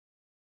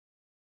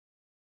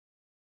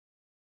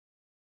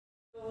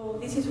So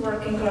this is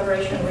work in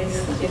collaboration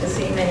with, as you can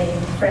see, many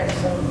friends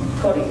and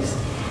colleagues.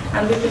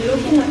 And we've been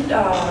looking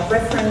at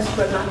reference,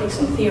 pragmatics,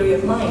 and theory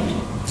of mind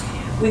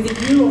with the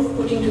view of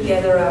putting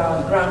together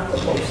a grant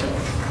proposal.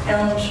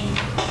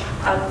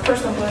 And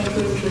first I'm going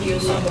to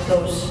introduce some of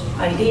those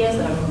ideas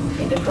that I'm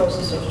in the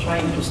process of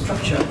trying to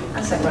structure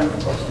as a grant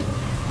proposal.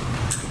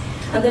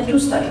 And then two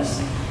studies.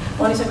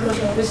 One is a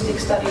cross-linguistic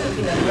study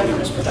looking at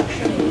reference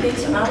production in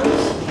kids and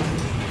adults.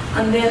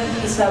 And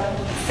then it's a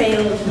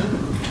failed,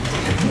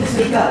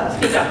 speak up.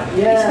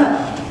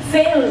 Yeah.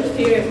 Failed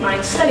theory of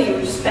mind study,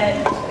 which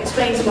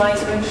explains why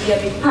it's going to be a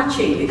bit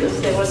patchy,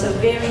 because there was a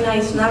very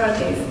nice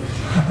narrative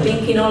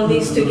linking all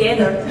these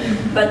together,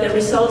 but the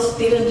results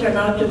didn't turn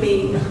out to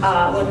be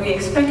what we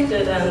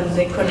expected, and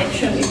the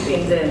connection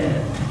between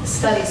the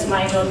studies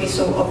might not be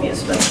so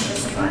obvious, but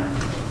let's try.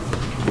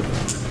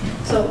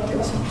 So,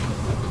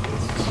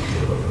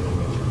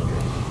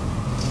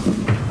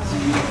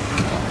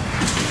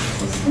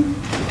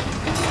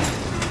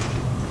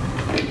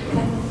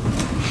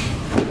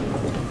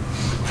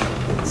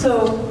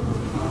 So,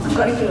 I'm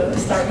going to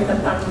start with a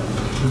pun,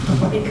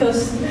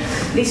 because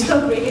this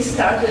talk really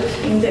started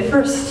in the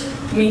first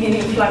meeting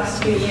in Flux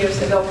 2 years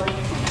ago,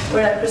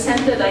 where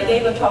I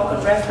gave a talk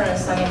on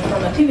reference and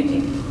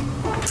informativity.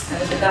 I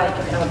was a guy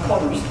talking about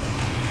colors.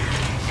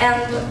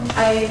 And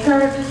I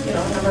heard,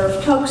 a number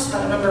of talks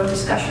and a number of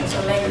discussions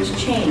on language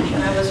change,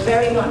 and I was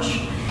very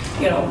much,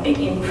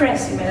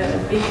 impressed. It made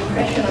a big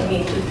impression on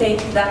me to take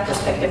that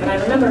perspective. And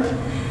I remember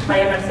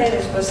Maria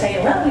Mercedes was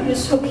saying, well, if you're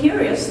so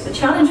curious, the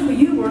challenge for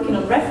you working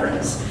on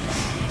reference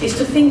is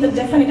to think that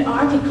definite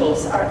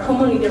articles are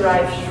commonly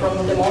derived from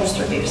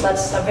demonstratives.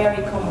 That's a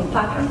very common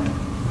pattern.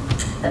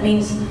 That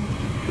means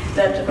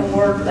that a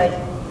word like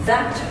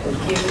that would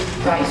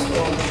give rise to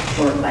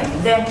a word like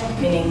the,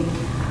 meaning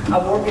a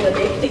word with a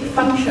deictic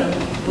function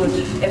would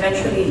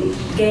eventually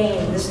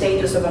gain the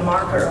status of a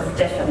marker of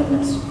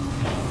definiteness.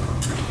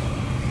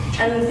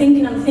 And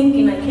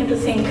thinking, I came to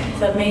think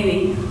that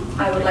maybe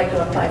I would like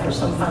to apply for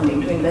some funding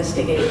to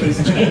investigate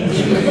this change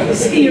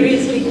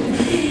seriously.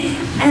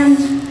 And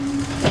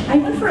I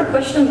went for a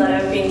question that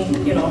I've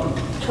been,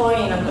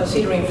 toying and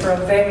considering for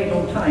a very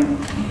long time,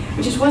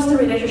 which is what's the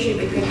relationship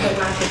between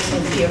pragmatics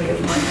and theory of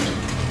mind?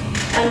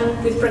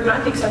 And with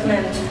pragmatics I've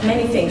meant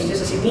many things,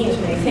 just as it means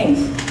many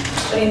things.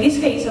 But in this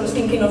case I was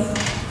thinking of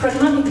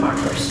pragmatic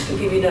markers, to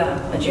give it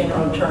a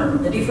general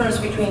term. The difference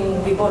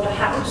between we bought a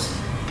house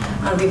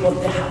and we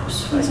bought the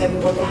house. When I say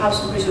we bought the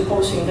house, I'm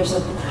presupposing there's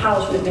a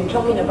house we've been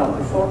talking about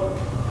before.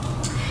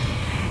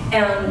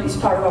 And it's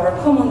part of our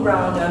common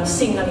ground, and I'm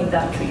signaling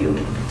that to you.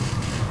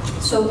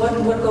 So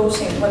what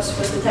goes in? What's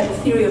the type of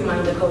theory of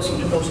mind that goes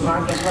into those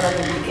markers? What are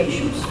the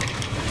implications?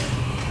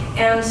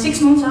 And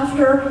 6 months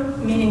after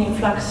meeting in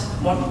Flux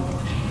 1,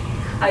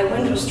 I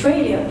went to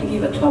Australia to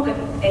give a talk at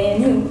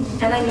ANU,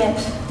 and I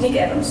met Nick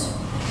Evans.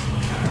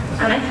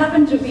 And I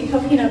happened to be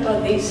talking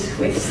about this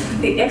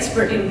with the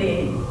expert in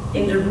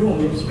the room.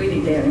 It was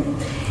really daring.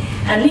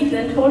 And Nick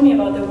then told me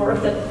about the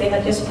work that they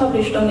had just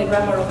published on the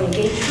grammar of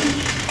engagement.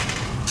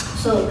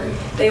 So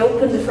they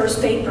opened the first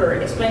paper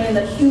explaining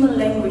that human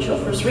language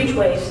offers rich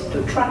ways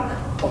to track,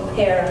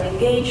 compare, and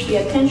engage the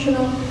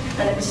attentional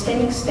and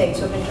epistemic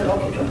states of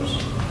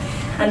interlocutors.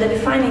 And they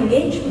define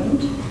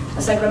engagement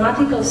as a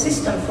grammatical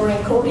system for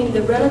encoding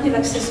the relative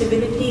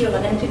accessibility of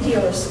an entity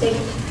or a state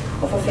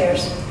of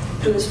affairs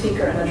to the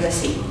speaker and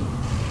addressee.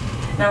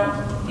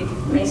 Now, it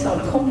may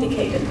sound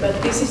complicated,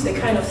 but this is the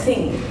kind of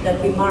thing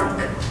that we mark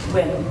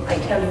when I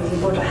tell you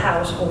we bought a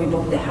house or we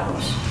bought the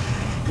house.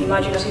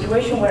 Imagine a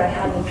situation where I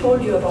hadn't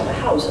told you about a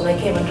house and I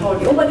came and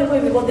told you, oh, by the way,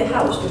 we bought the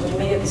house. We would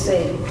immediately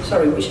say,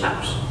 sorry, which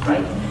house,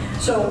 right?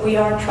 So we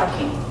are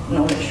tracking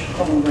knowledge,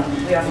 common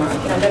ground. We are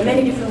marking. And there are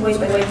many different ways,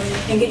 by the way.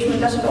 Engagement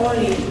doesn't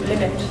only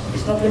limit,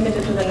 it's not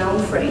limited to the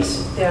noun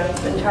phrase. There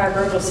are entire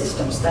verbal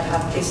systems that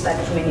have this type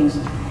of meanings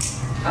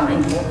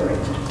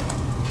incorporated.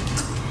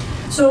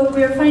 So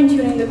we are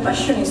fine-tuning the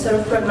question. Instead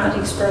of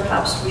pragmatics,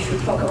 perhaps we should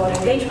talk about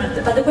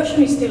engagement. But the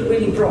question is still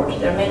really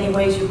broad. There are many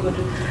ways you could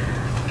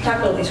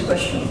tackle this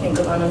question. Think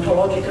of an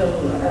ontological,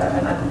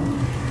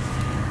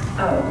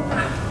 a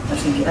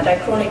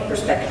diachronic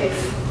perspective,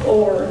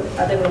 or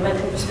a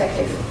developmental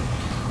perspective.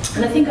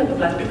 And I think I would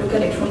like to look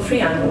at it from 3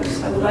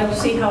 angles. I would like to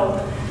see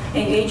how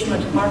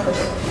engagement markers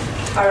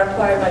are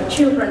acquired by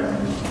children,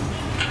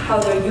 how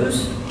they're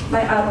used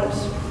by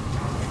adults,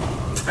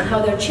 and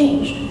how they're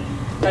changed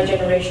by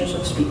generations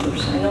of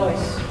speakers. I know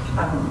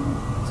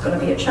it's going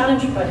to be a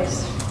challenge, but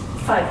it's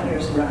 5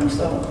 years around,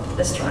 so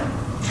let's try.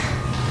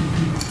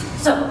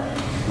 So,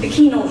 the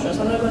key notions,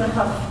 I'm not going to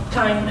have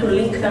time to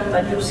link them,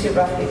 but you'll see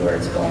roughly where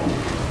it's going.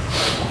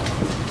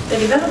 The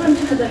development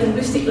at the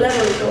linguistic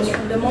level goes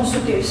from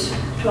demonstratives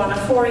to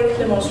anaphoric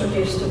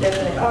demonstratives to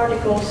definite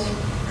articles,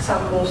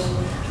 examples.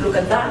 Look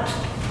at that,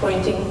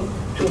 pointing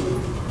to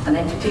an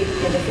entity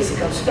in the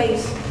physical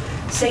space.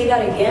 Say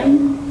that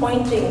again,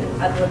 pointing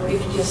at what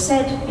we've just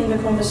said in the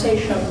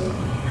conversation,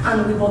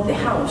 and we bought the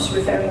house,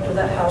 referring to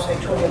that house I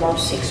told you about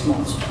 6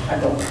 months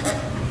ago.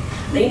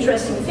 The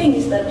interesting thing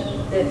is that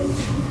the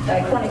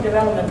diachronic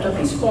development of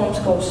these forms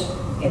goes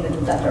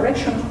in that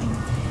direction.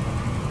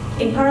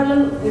 In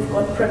parallel, we've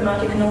got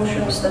pragmatic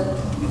notions that,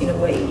 in a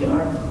way,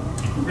 are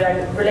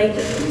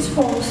related to these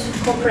forms: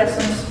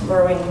 co-presence,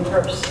 borrowing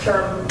Herb's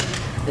term,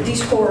 the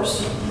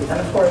discourse with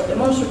anaphoric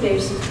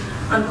demonstratives,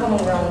 and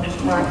common ground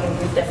marking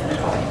with definite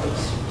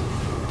articles.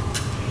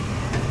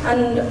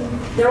 And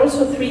there are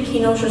also three key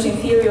notions in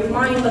theory of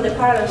mind, but the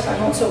parallels are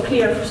not so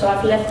clear, so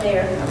I've left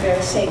there a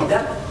very safe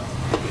gap.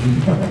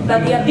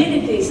 But the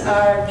abilities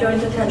are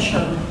joint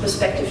attention,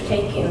 perspective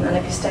taking, and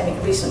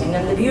epistemic reasoning.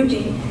 And the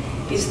beauty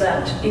is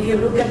that if you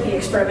look at the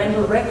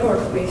experimental record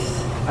with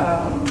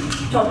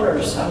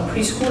toddlers and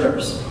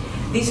preschoolers,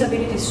 these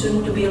abilities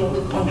seem to build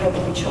on top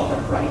of each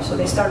other, right? So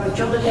they start with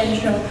joint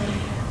attention,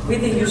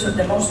 with the use of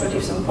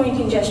demonstratives and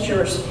pointing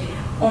gestures,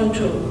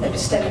 onto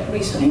epistemic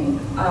reasoning,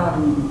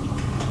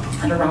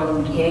 and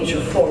around the age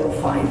of 4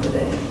 or 5 with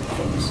the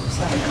famous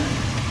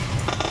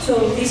slide.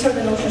 So these are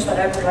the notions that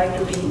I would like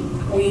to be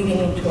weaving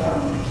into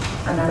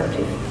a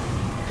narrative.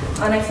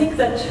 And I think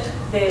that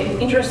the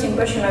interesting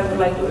question I would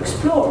like to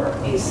explore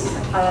is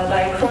a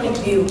diachronic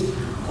view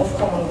of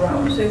common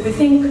ground. So if we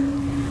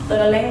think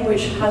that a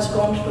language has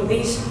gone through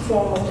this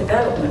form of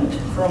development,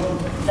 from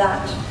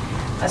that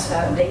as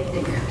a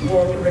deictic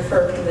word to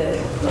refer to the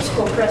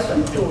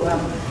co-present, to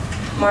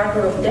a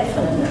marker of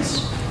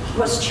definiteness,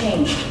 what's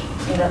changed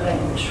in that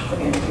language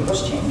community,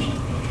 was changed.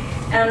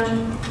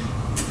 And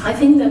I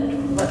think that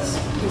what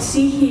we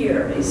see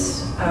here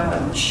is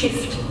a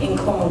shift in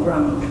common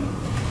ground.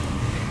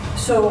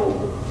 So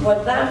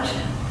what that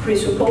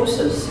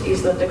presupposes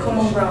is that the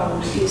common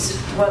ground is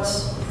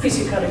what's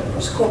physically,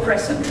 what's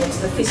co-present, what's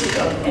the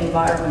physical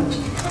environment.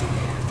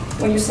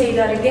 When you say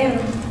that again,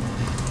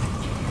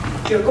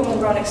 your common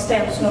ground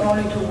extends not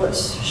only to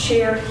what's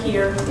shared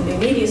here in the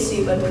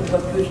immediacy, but to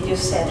what you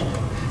just said.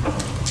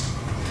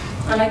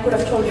 And I could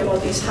have told you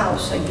about this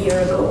house a year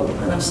ago,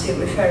 and I'm still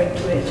referring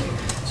to it.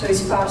 So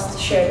it's past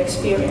shared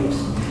experience.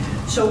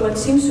 So what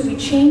seems to be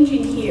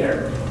changing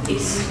here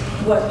is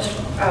what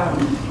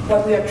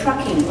we are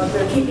tracking, what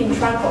we're keeping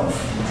track of,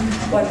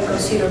 what we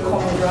consider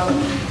common ground.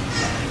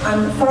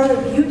 And part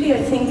of the beauty,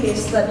 I think,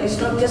 is that it's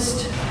not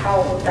just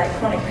how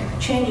diachronic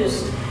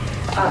changes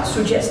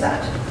suggest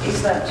that,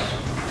 is that,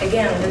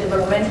 again, the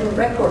developmental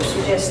record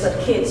suggests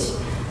that kids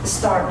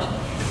start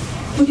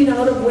putting a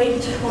lot of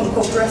weight on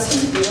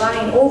co-present,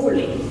 relying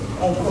overly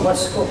on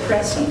what's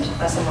co-present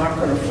as a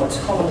marker of what's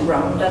common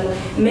ground.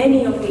 And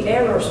many of the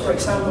errors, for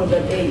example,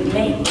 that they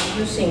make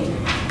using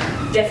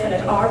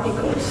definite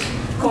articles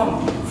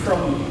come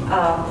from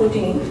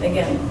putting,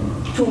 again,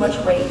 too much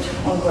weight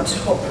on what's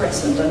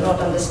co-present and not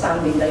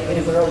understanding that even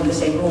if we're all in the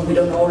same room, we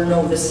don't all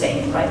know the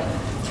same, right?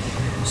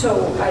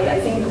 So I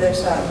think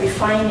there's a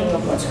refining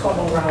of what's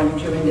common ground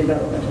during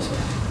development as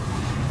well.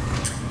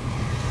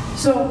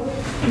 So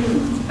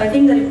I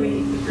think that if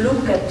we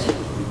look at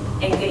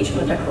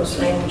engagement across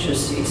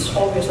languages, it's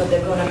obvious that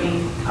there are going to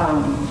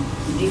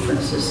be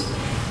differences.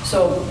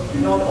 So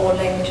not all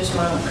languages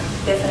mark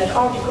definite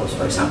articles.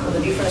 For example,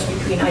 the difference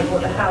between I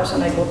bought a house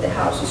and I bought the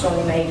house is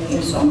only made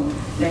in some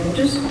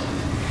languages.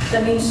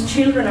 That means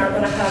children are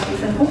going to have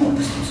different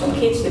homeworks. Some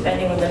kids,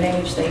 depending on the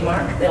language they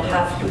mark, they'll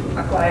have to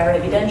acquire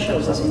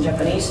evidentials, as in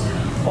Japanese,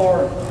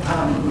 or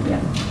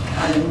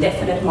an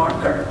indefinite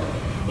marker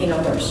in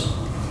others.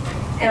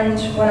 And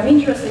what I'm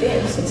interested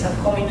in, since I'm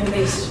coming to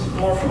this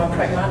more from a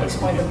pragmatics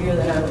point of view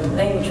than a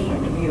language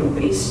point of view,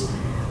 is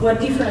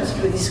what difference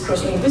do this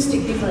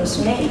cross-linguistic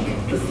difference make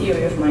to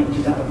theory of mind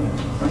development,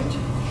 right?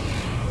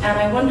 And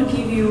I want to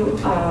give you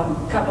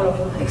a couple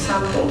of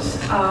examples.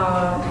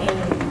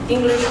 In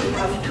English, we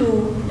have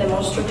two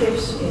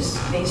demonstratives, is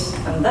this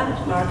and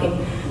that,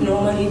 marking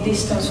normally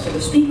distance to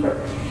the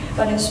speaker.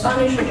 But in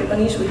Spanish or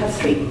Japanese, we have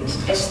three,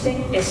 este,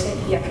 ese,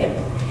 y aquel.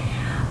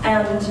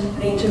 And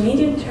the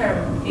intermediate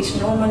term is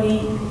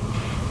normally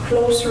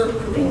closer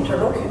to the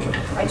interlocutor,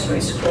 right? So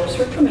it's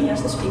closer to me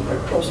as the speaker,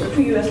 closer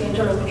to you as the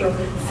interlocutor,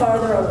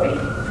 farther away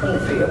from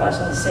the three of us,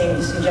 and the same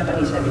is in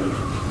Japanese, I believe.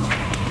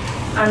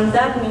 And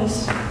that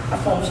means a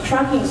form of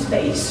tracking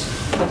space.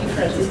 The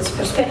difference is this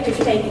perspective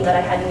taking that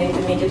I had in the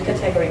intermediate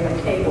category in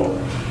my table.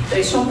 There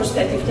is some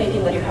perspective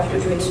taking that you have to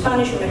do in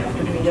Spanish, or you have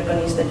to do in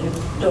Japanese that you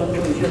don't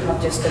do if you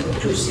have just a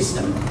two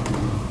system.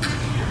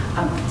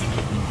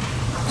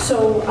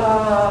 So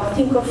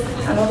think of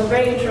another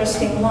very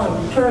interesting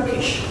one,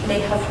 Turkish. They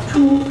have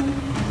two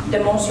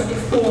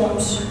demonstrative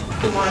forms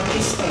to mark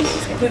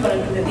distance,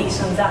 equivalent to the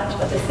this and that.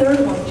 But the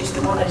third one, which is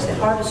the one that is the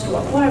hardest to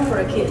acquire for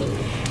a kid,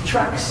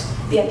 tracks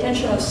the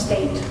attentional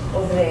state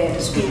of the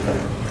speaker,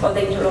 or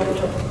the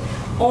interlocutor.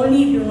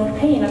 Only if you're not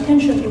paying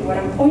attention to what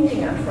I'm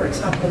pointing at, for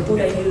example,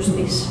 would I use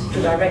this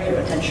to direct your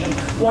attention.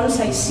 Once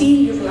I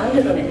see you've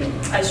landed on it,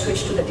 I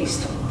switch to the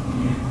distant.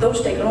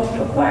 Those take long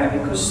to acquire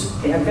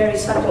because they are very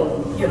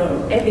subtle,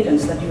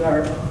 evidence that you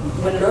are,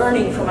 when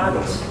learning from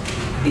adults,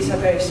 these are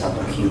very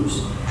subtle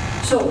cues.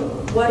 So,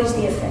 what is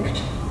the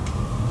effect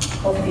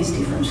of these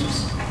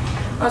differences?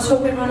 And so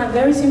we run a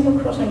very simple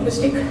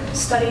cross-linguistic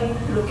study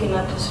looking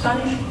at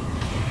Spanish,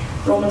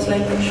 Romance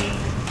language,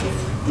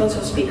 with lots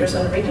of speakers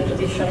and written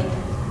tradition,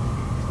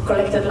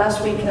 collected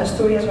last week in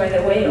Asturias, by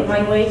the way, on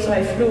my way. So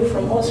I flew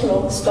from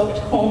Oslo, stopped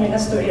home in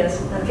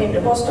Asturias, and came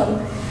to Boston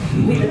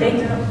with the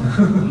data,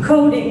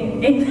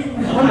 coding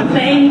on the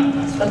plane.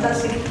 It's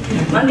fantastic.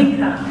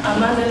 Mandinka, a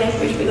Manda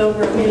language with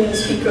over 1 million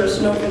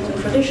speakers,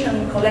 Norwegian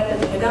tradition,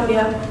 collected in the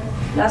Gambia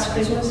last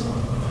Christmas.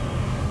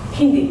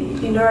 Hindi,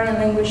 Hindarian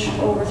language,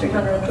 over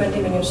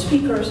 320 million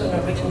speakers, a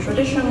Norwegian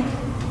tradition,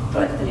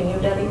 collected in New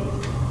Delhi.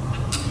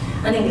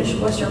 And English,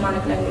 West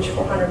Germanic language,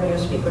 400 million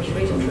speakers,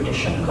 written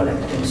tradition,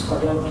 collected in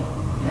Scotland,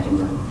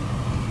 Edinburgh.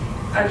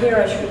 And here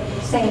I should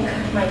thank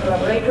my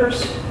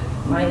collaborators,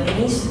 my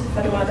niece,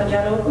 Fatoumata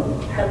Jallow,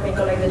 who helped me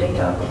collect the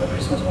data over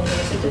Christmas when we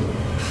visited.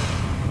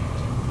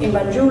 In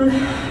Banjul,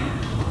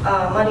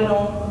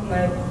 Madeleine,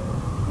 my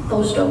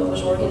postdoc,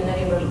 was working in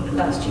Edinburgh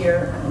last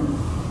year and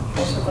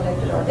also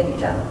collected our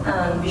data,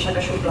 and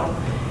Vishakha Shukla,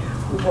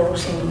 who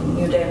works in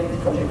New Delhi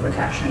with Project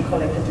Prakash and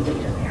collected the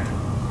data there.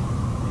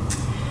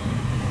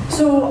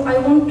 So I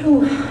want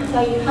to,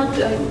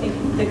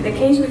 the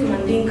case with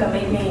Mandinka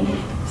made me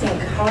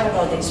think hard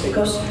about this,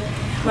 because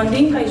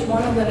Mandinka is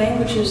one of the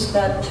languages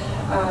that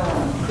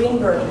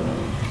Greenberg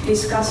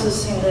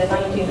discusses in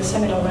the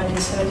seminal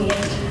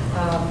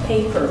 1978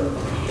 paper,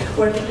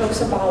 where he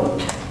talks about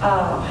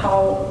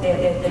how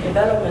the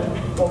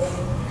development of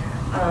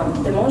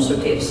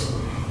demonstratives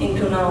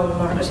into noun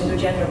markers, into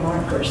gender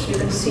markers. You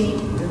can see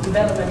the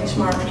development is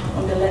marked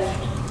on the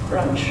left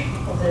branch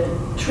of the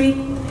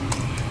tree.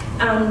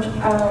 And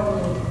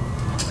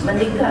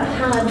Mandinka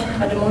had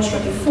a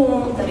demonstrative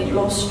form that it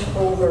lost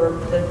over,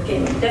 the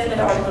definite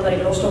article that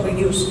it lost over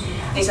use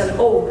is an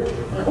O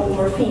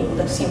morpheme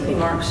that simply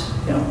marks,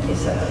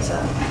 is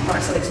a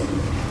marks a lexicon.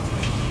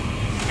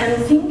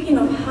 And thinking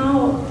of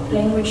how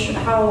language,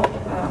 how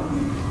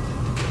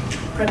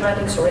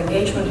pragmatics or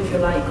engagement, if you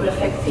like, could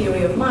affect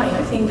theory of mind,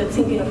 I think that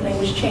thinking of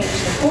language change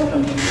is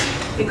important.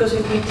 Because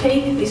if we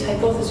take this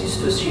hypothesis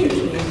too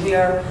seriously, we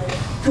are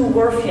too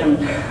Worfian.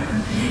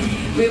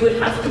 We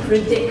would have to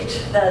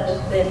predict that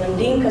the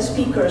Mandinka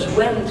speakers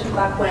went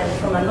back when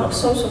from a not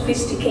so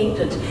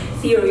sophisticated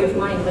theory of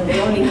mind when they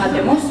only had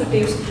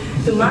demonstratives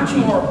to much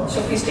more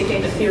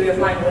sophisticated theory of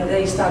mind when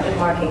they started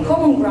marking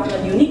common ground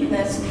and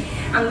uniqueness,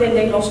 and then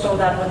they lost all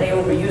that when they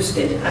overused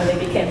it and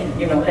they became,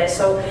 less.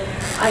 So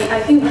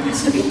I think one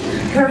has to be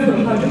careful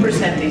how to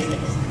present these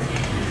things.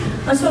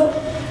 And so,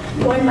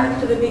 going back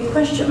to the big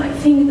question, I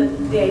think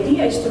that the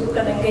idea is to look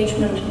at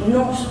engagement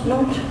not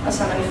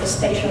as a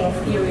manifestation of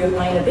theory of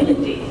mind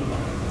ability,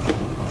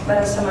 but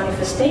as a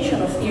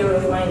manifestation of theory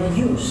of mind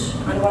use.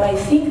 And what I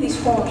think these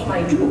forms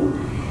might do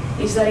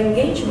is that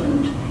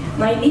engagement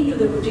might lead to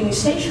the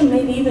routinization,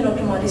 maybe even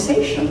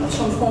automatization of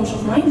some forms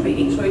of mind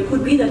reading. So it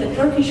could be that the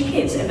Turkish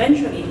kids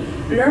eventually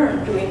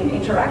learn to, in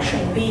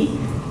interaction, be,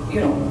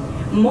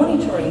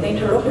 monitoring the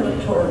interlocutor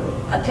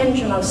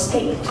attentional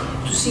state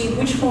to see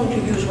which form to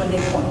use when they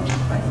point,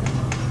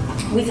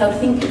 right? Without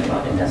thinking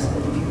about it, that's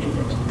the beauty of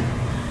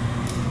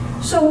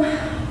it. So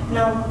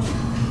now,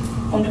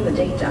 onto the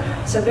data.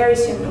 It's a very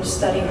simple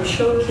study. We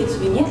showed kids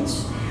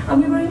vignettes,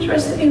 and we were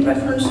interested in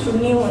reference to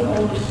new and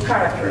old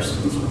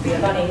characters. This would be a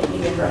bunny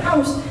living in her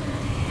house,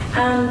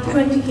 and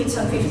 20 kids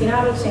and 15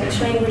 adults in each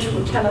language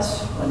would tell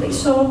us what they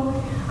saw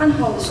and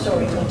how the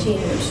story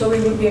continued. So we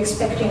would be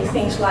expecting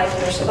things like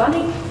there's a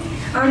bunny,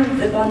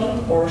 and the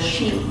bunny or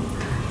she.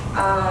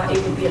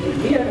 It would be a bit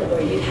weird, although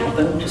it did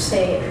happen, to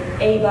say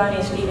a bunny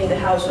is leaving the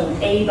house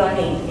and a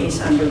bunny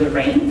is under the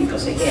rain,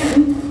 because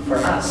again, for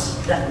us,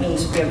 that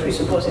means we are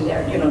presupposing we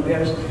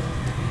are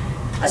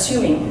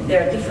assuming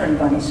there are different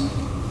bunnies.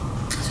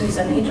 So it's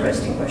an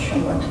interesting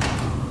question what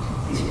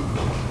these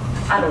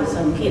adults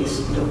and kids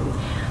do.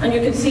 And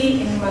you can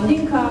see in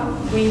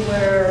Mandinka, we've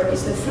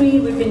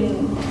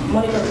been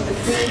monitoring the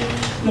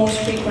 3 most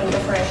frequent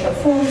referential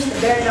forms, the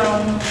bare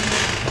noun,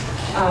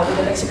 with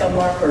the lexical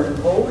marker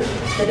O,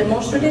 the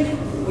demonstrative,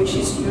 which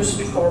is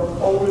used for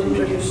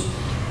introduce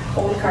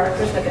old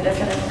characters like a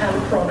definite,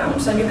 and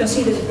pronouns. And you can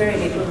see there's very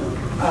little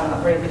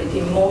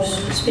variability.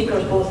 Most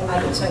speakers, both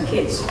adults and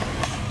kids,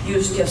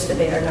 use just the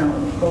bare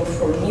noun, both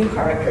for new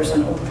characters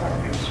and old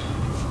characters.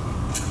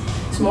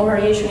 There's more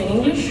variation in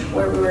English,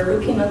 where we were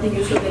looking at the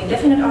use of the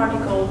indefinite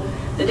article,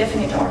 the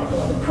definite article,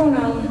 and the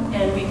pronoun,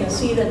 and we can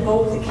see that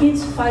both the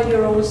kids,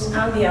 5-year-olds,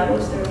 and the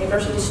adults, the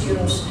university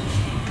students,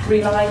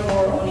 rely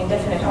more on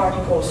indefinite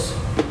articles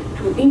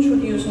to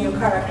introduce new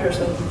characters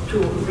and to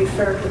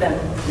refer to them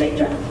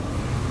later.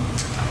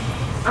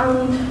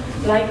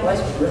 And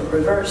likewise,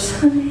 reverse,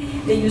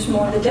 they use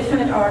more the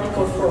definite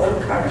article for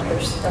old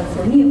characters than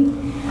for new.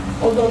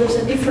 Although there's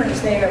a difference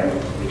there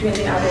between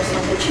the adults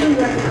and the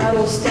children,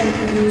 adults tend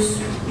to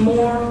use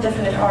more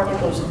definite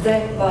articles,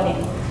 the, bunny,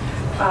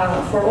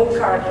 for old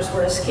characters,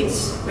 whereas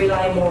kids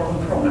rely more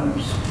on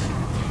pronouns.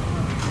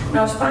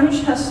 Now,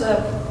 Spanish has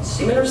a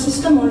similar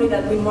system, only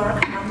that we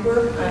mark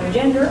number and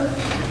gender,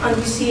 and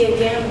we see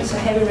again it's a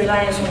heavy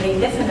reliance on the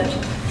indefinite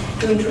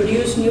to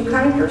introduce new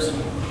characters.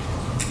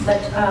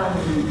 But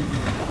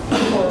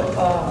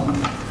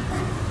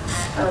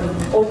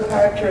all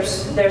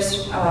characters,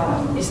 there's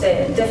is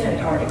the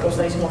definite articles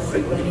that is more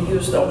frequently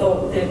used,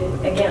 although,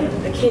 again,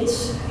 the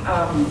kids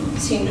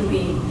seem to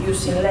be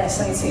using less.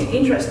 And it's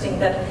interesting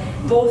that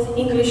both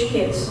English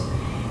kids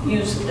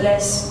use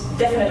less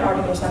definite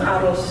articles than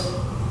adults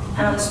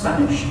and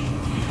Spanish.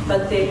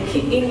 But the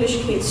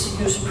English kids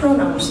use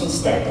pronouns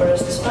instead,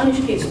 whereas the Spanish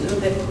kids do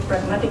the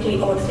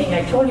pragmatically odd thing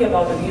I told you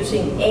about of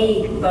using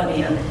a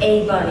bunny and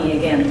a bunny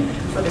again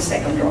for the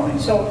second drawing.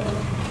 So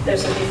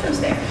there's a difference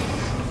there.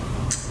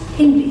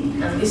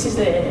 Hindi, and this is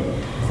the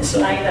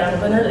slide that I'm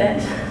going to let,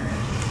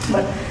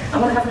 but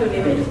I'm going to have to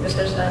leave it because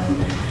there's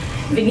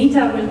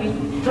Vinita will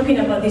be talking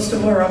about this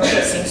tomorrow, I'm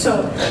guessing,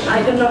 so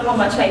I don't know how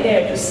much I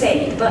dare to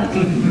say, but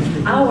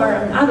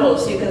our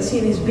adults, you can see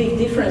this big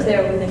difference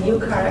there with the new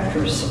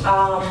characters.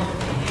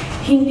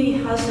 Hindi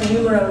has a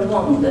numeral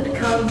 1 that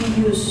can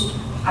be used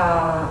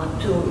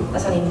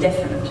as an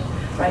indefinite,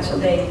 right? So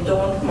they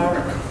don't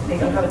mark, they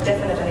don't have a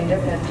definite and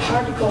indefinite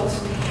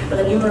articles, but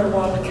the numeral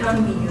 1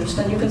 can be used.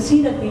 And you can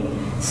see that we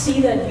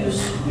see that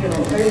used,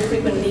 very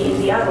frequently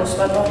in the adults,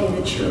 but not in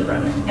the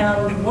children.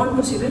 And one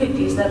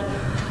possibility is that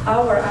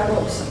our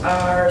adults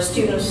are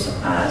students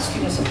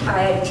of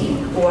IIT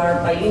who are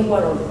bilingual,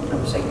 or I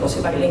would say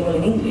quasi-bilingual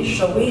in English,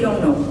 so we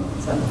don't know,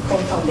 some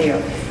compound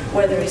there,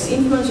 whether it's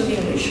influence of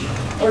English,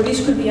 or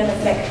this could be an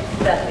effect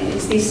that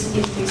is this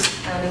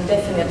an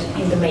indefinite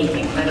in the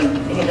making. I don't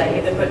know, I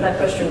leave that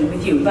question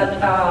with you, but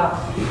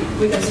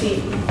we can see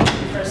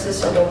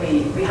differences, although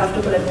we have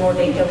to collect more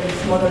data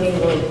with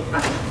monolingual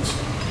adults.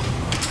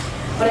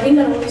 But I think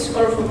that what these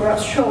colorful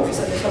graphs show is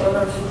that there's a lot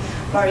of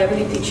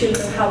variability.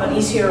 Children have an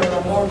easier or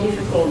a more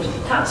difficult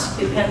task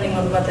depending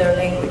on what their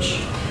language,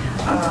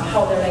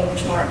 how their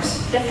language marks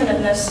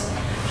definiteness,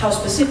 how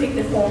specific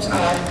the forms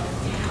are.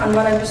 And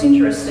what I was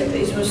interested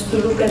in was to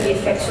look at the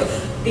effects of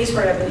this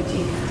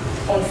variability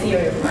on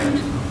theory of mind.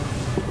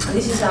 And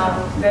this is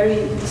a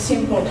very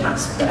simple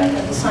task that I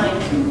had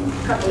designed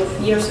a couple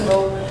of years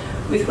ago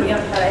with Julian,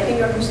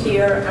 Jara-Ettinger, who's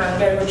here, and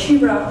Gary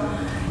Chibra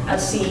at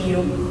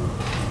CEU.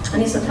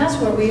 And it's a task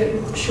where we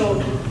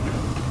showed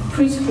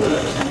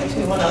preschoolers, that makes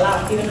me want to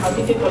laugh, given how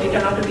difficult it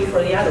turned out to be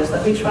for the adults,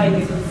 that we tried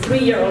with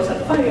 3-year-olds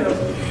and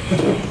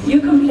 5-year-olds.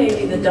 You can play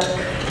with the duck,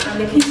 and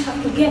the kids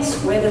have to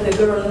guess whether the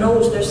girl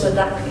knows there's a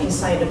duck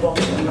inside the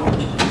box or not.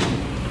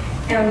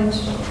 And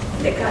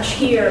the catch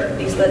here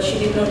is that she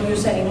did not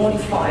use any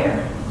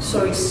modifier,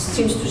 so it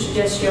seems to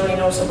suggest she only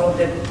knows about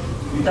the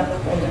duck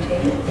on the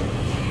table.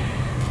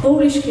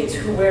 Polish kids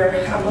who were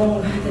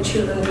among the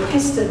children who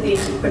tested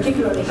this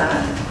particularly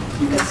bad,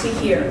 you can see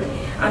here,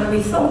 and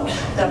we thought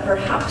that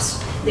perhaps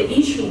the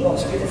issue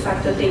was with the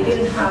fact that they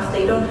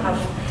don't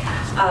have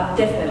a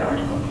definite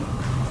article,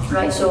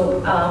 right? So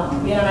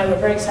Julian and I were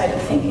very excited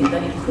thinking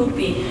that it could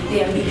be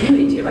the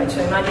ambiguity, right? So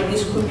imagine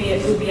this could be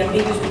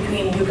ambiguous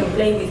between you can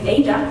play with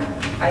a duck,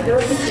 either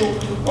of the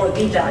two, or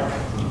the duck,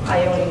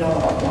 I only know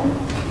about one.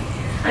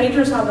 And it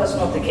turns out that's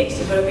not the case.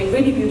 It would have been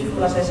really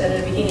beautiful, as I said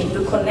at the beginning,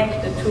 to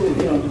connect the two,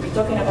 to be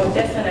talking about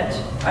definite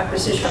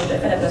acquisition,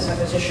 definiteness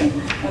acquisition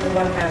on the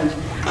one hand,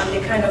 and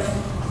the kind of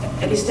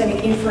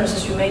epistemic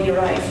inferences you may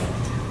derive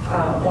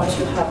once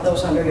you have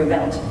those under your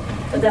belt.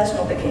 But that's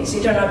not the case.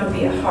 It turned out to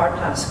be a hard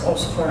task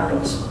also for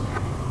adults.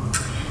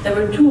 There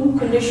were two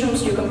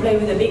conditions. You can play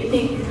with a big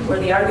pig, where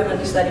the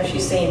argument is that if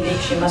she's saying big,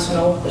 she must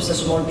know there's a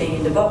small pig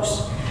in the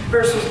box,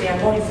 versus the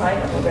unmodified,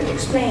 I've already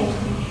explained.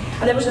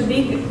 And there was a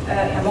big,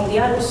 among the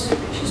adults,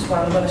 which is what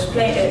I'm going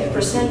to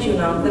present you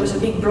now, there was a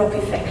big block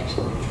effect.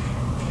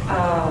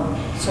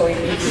 So if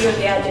you hear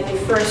the adjective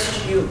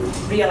first, you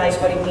realize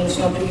what it means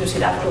not to use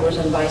it afterwards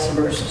and vice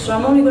versa. So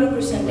I'm only going to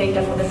present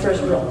data for the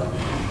first block.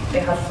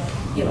 They have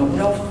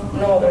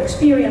no other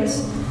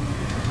experience.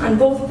 And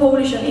both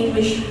Polish and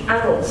English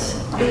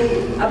adults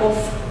do above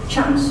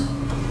chance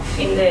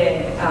in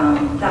the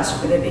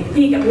task with a big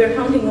pig, and we are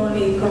counting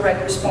only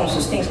correct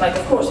responses. Things like,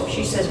 of course, if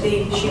she says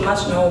big, she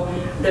must know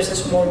there's a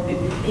small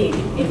pig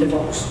in the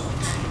box.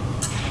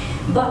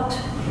 But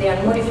the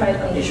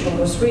unmodified condition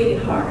was really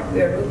hard.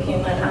 We are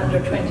looking at under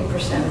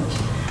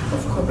 20%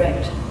 of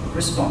correct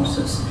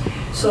responses.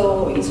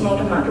 So it's not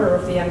a matter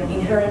of the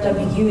inherent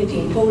ambiguity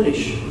in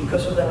Polish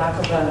because of the lack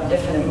of a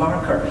definite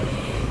marker.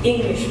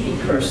 English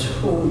speakers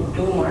who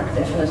do mark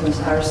definiteness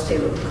are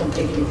still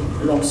completely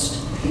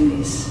lost in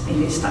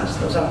this task.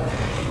 Those are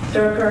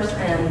Turkers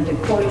and the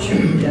Polish,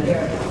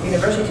 they're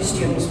university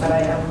students, but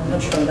I am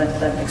not sure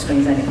that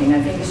explains anything.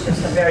 I think it's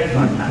just a very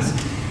hard task.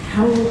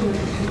 How old are they?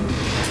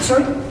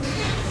 Sorry?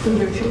 Are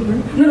their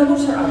children? No,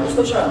 those are adults.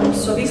 Those are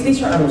adults. So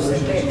these are adults.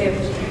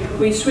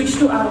 We switched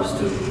to adults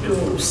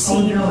to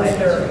see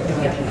whether.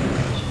 Yeah.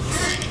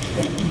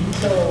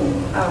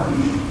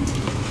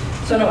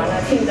 So no, and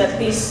I think that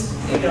this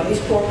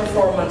poor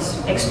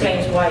performance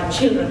explains why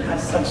children have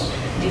such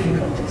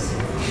difficulties.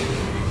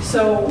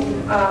 So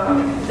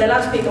the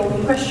last big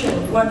open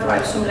question: what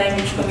drives some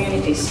language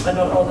communities, but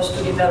not others,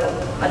 to develop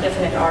a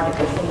definite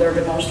article from their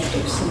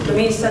demonstratives? To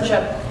me, it's such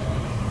a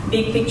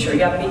big picture.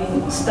 You have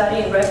been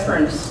studying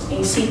reference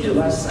in situ,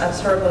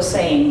 as Herb was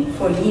saying,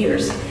 for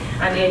years.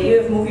 And the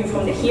idea of moving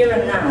from the here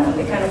and now, and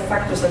the kind of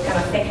factors that can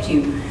affect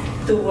you,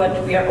 to what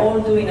we are all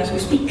doing as we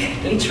speak,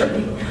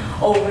 literally,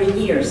 over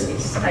years,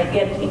 is I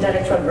get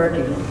intellectual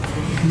vertigo.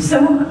 So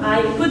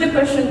I put the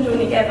question to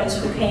Nick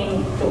Evans, who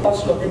came to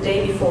Oslo the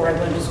day before I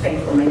went to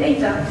Spain for my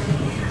data,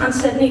 and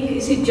said, Nick,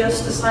 is it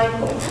just a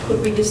cycle?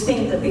 Could we just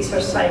think that these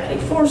are cyclic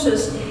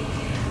forces?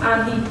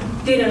 And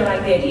he didn't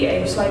like the idea.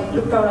 He was like,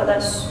 look, Paula,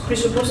 that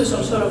presupposes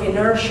some sort of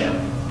inertia,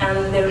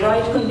 and the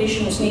right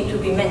conditions need to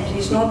be met.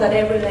 It's not that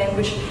every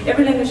language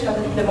has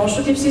a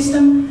demonstrative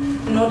system.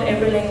 Not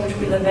every language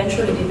will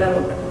eventually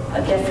develop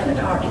a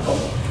definite article.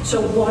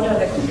 So what are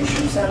the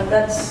conditions? And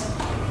that's,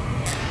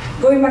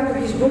 going back to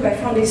his book, I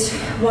found this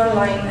one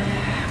line,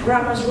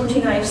 grammars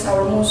routinized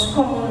our most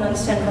common and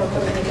central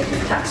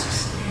communicative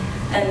tasks.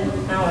 And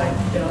now,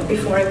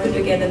 before I put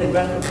together the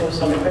grant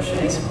proposal, the question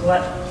is,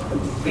 what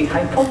we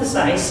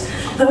hypothesize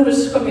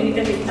those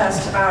communicative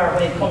tasks are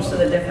when it comes to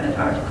the definite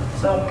article.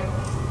 So,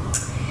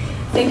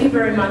 thank you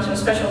very much, and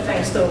special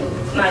thanks to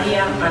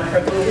Maria and her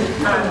group,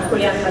 and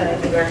Julian,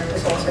 Jara-Ettinger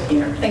is also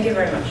here. Thank you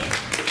very much.